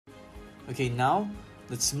Okay, now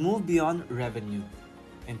let's move beyond revenue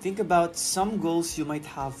and think about some goals you might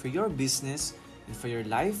have for your business and for your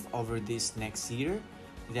life over this next year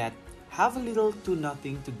that have a little to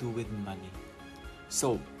nothing to do with money.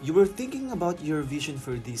 So, you were thinking about your vision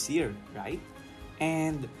for this year, right?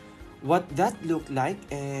 And what that looked like,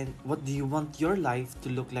 and what do you want your life to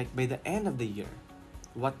look like by the end of the year?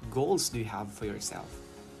 What goals do you have for yourself?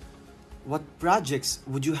 What projects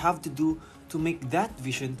would you have to do to make that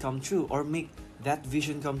vision come true or make that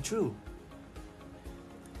vision come true?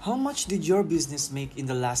 How much did your business make in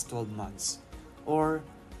the last 12 months? Or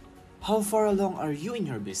how far along are you in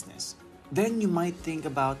your business? Then you might think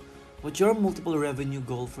about what your multiple revenue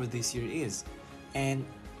goal for this year is and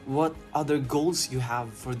what other goals you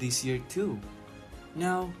have for this year too.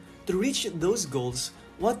 Now, to reach those goals,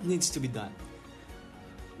 what needs to be done?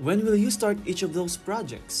 When will you start each of those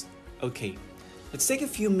projects? Okay, let's take a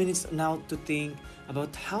few minutes now to think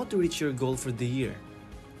about how to reach your goal for the year.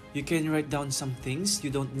 You can write down some things, you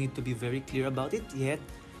don't need to be very clear about it yet.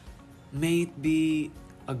 May it be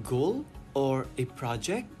a goal or a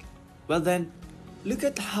project? Well then, look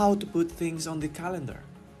at how to put things on the calendar.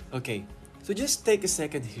 Okay, so just take a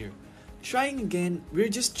second here. Trying again, we're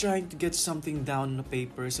just trying to get something down on the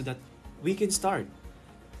paper so that we can start.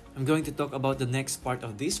 I'm going to talk about the next part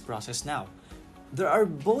of this process now. There are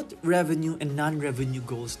both revenue and non-revenue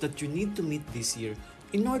goals that you need to meet this year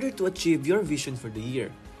in order to achieve your vision for the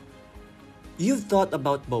year. You've thought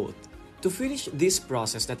about both. To finish this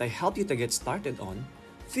process that I help you to get started on,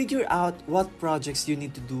 figure out what projects you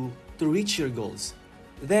need to do to reach your goals.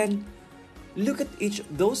 Then, look at each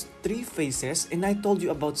of those three phases and I told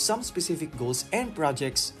you about some specific goals and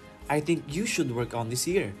projects I think you should work on this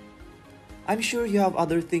year. I'm sure you have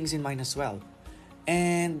other things in mind as well.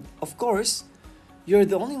 And of course, you're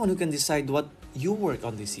the only one who can decide what you work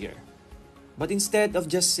on this year. But instead of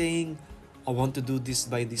just saying, I want to do this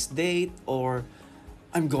by this date or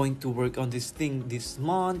I'm going to work on this thing this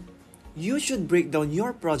month, you should break down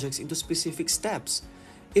your projects into specific steps.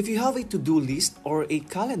 If you have a to-do list or a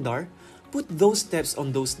calendar, put those steps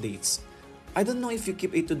on those dates. I don't know if you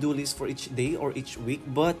keep a to-do list for each day or each week,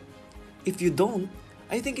 but if you don't,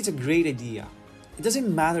 I think it's a great idea. It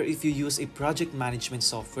doesn't matter if you use a project management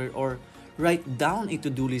software or write down a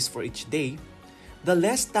to-do list for each day. The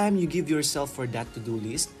less time you give yourself for that to-do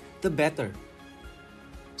list, the better.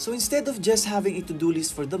 So instead of just having a to-do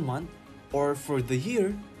list for the month, or for the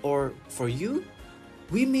year, or for you,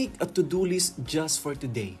 we make a to-do list just for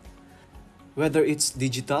today. Whether it's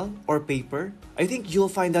digital or paper, I think you'll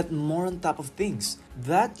find that more on top of things,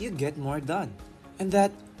 that you get more done, and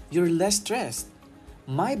that you're less stressed.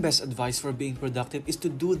 My best advice for being productive is to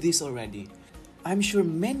do this already. I'm sure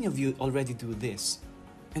many of you already do this.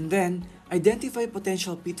 And then, identify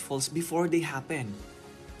potential pitfalls before they happen.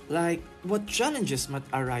 Like, what challenges might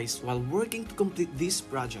arise while working to complete these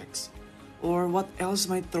projects? Or what else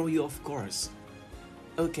might throw you off course?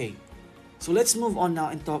 Okay, so let's move on now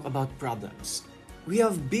and talk about problems. We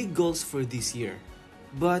have big goals for this year,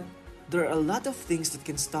 but there are a lot of things that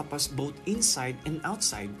can stop us both inside and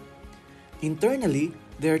outside. Internally,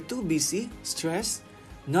 they're too busy, stressed,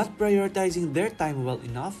 not prioritizing their time well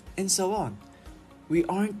enough, and so on. We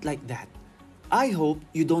aren't like that. I hope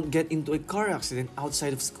you don't get into a car accident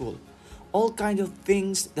outside of school. All kinds of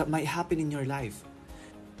things that might happen in your life.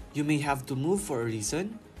 You may have to move for a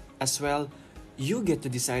reason. As well, you get to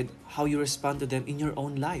decide how you respond to them in your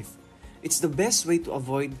own life. It's the best way to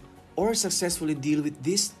avoid or successfully deal with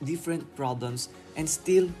these different problems and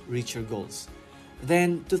still reach your goals.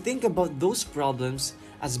 Then, to think about those problems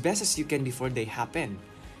as best as you can before they happen.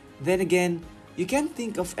 Then again, you can't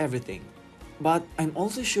think of everything. But I'm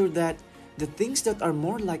also sure that the things that are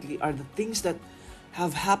more likely are the things that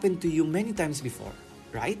have happened to you many times before,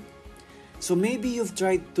 right? So maybe you've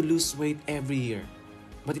tried to lose weight every year,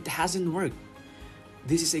 but it hasn't worked.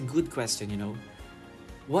 This is a good question.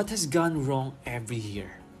 What has gone wrong every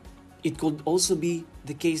year? It could also be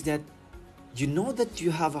the case that you know that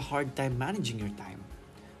you have a hard time managing your time.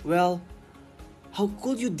 Well, how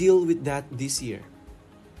could you deal with that this year?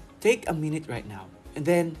 Take a minute right now, and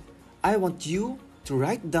then I want you to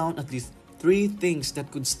write down at least 3 things that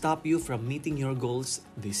could stop you from meeting your goals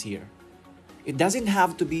this year. It doesn't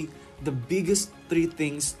have to be the biggest 3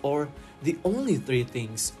 things or the only 3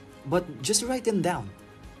 things, but just write them down.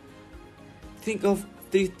 Think of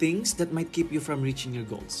 3 things that might keep you from reaching your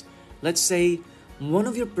goals. Let's say one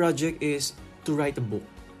of your project is to write a book.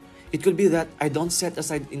 It could be that I don't set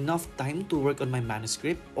aside enough time to work on my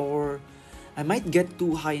manuscript, or I might get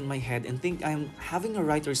too high in my head and think I'm having a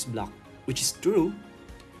writer's block, which is true.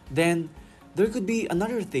 Then there could be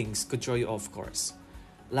another things could throw you off course.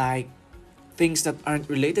 Like things that aren't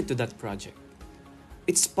related to that project.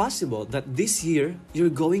 It's possible that this year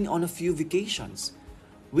you're going on a few vacations,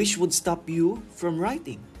 which would stop you from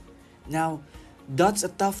writing. Now, that's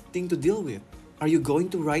a tough thing to deal with. Are you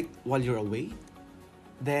going to write while you're away?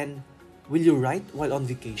 Then, will you write while on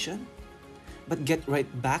vacation? But get right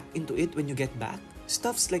back into it when you get back?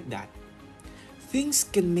 Stuffs like that. Things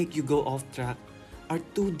can make you go off track are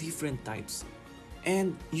two different types,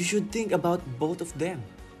 and you should think about both of them.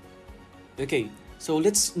 Okay, so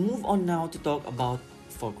let's move on now to talk about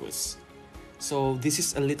focus. So this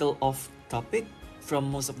is a little off topic from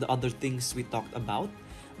most of the other things we talked about,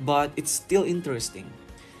 but it's still interesting.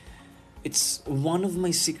 It's one of my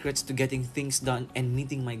secrets to getting things done and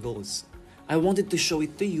meeting my goals. I wanted to show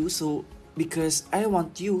it to you because I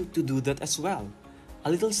want you to do that as well. A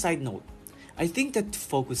little side note. I think that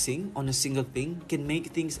focusing on a single thing can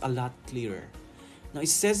make things a lot clearer. Now it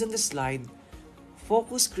says on the slide,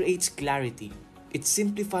 focus creates clarity. It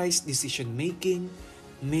simplifies decision making,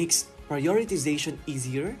 makes prioritization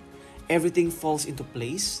easier, everything falls into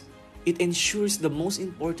place. It ensures the most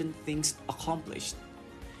important things accomplished.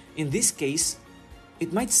 In this case,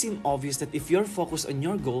 it might seem obvious that if you're focused on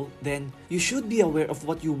your goal, then you should be aware of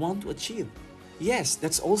what you want to achieve. Yes,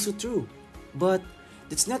 that's also true. But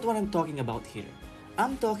that's not what I'm talking about here.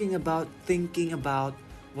 I'm talking about thinking about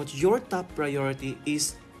what your top priority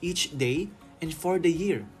is each day and for the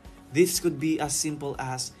year. This could be as simple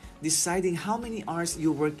as deciding how many hours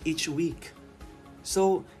you work each week.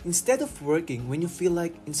 So instead of working when you feel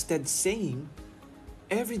like, instead saying,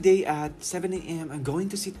 every day at 7 a.m. I'm going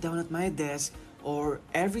to sit down at my desk, or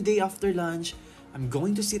every day after lunch I'm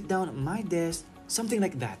going to sit down at my desk, something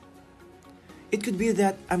like that. It could be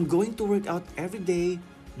that I'm going to work out every day.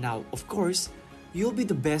 Now, of course, you'll be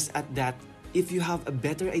the best at that if you have a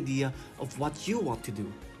better idea of what you want to do.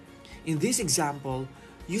 In this example,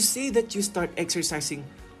 you say that you start exercising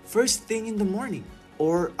first thing in the morning,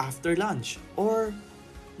 or after lunch, or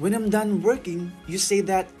when I'm done working, you say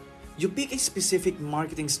that you pick a specific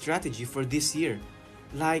marketing strategy for this year,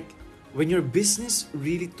 like when your business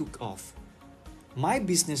really took off. My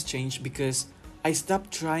business changed because I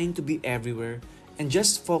stopped trying to be everywhere and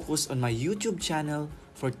just focused on my YouTube channel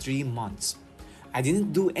for 3 months. I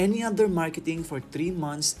didn't do any other marketing for 3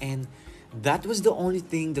 months, and that was the only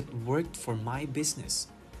thing that worked for my business.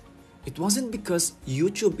 It wasn't because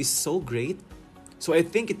YouTube is so great, so I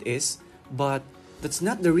think it is, but that's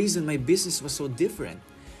not the reason my business was so different.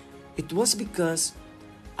 It was because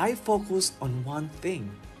I focused on one thing,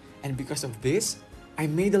 and because of this, I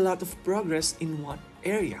made a lot of progress in one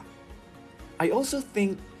area. I also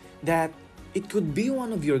think that it could be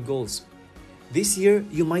one of your goals. This year,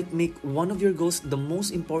 you might make one of your goals the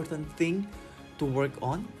most important thing to work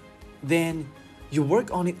on. Then, you work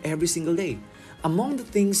on it every single day. Among the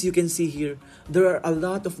things you can see here, there are a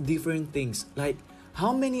lot of different things, like how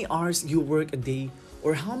many hours you work a day,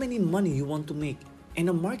 or how many money you want to make, and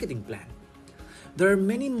a marketing plan. There are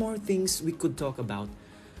many more things we could talk about.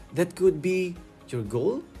 That could be your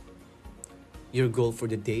goal for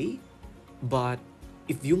the day. But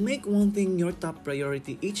if you make one thing your top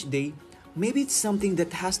priority each day, maybe it's something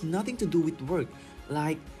that has nothing to do with work,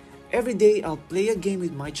 like every day I'll play a game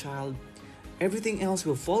with my child. Everything else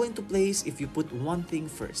will fall into place if you put one thing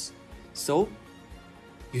first. So,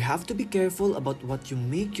 you have to be careful about what you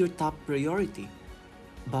make your top priority.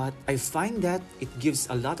 But I find that it gives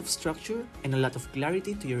a lot of structure and a lot of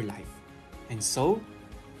clarity to your life. And so,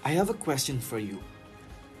 I have a question for you.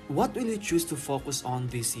 What will you choose to focus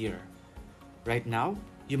on this year? Right now,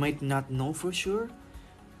 you might not know for sure.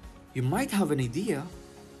 You might have an idea.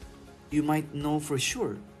 You might know for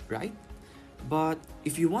sure, right? But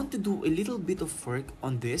if you want to do a little bit of work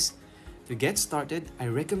on this, to get started, I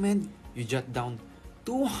recommend you jot down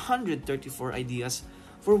 234 ideas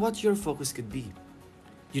for what your focus could be.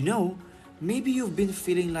 You know, maybe you've been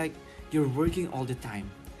feeling like you're working all the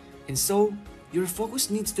time. And so, your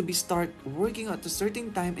focus needs to be start working at a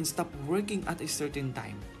certain time and stop working at a certain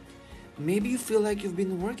time. Maybe you feel like you've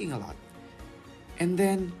been working a lot. And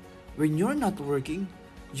then, when you're not working,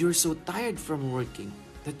 you're so tired from working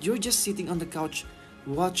that you're just sitting on the couch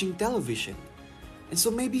watching television. And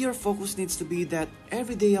so maybe your focus needs to be that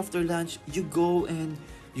every day after lunch, you go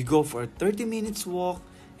for a 30 minutes walk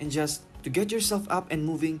and just to get yourself up and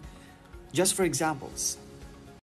moving, just for examples.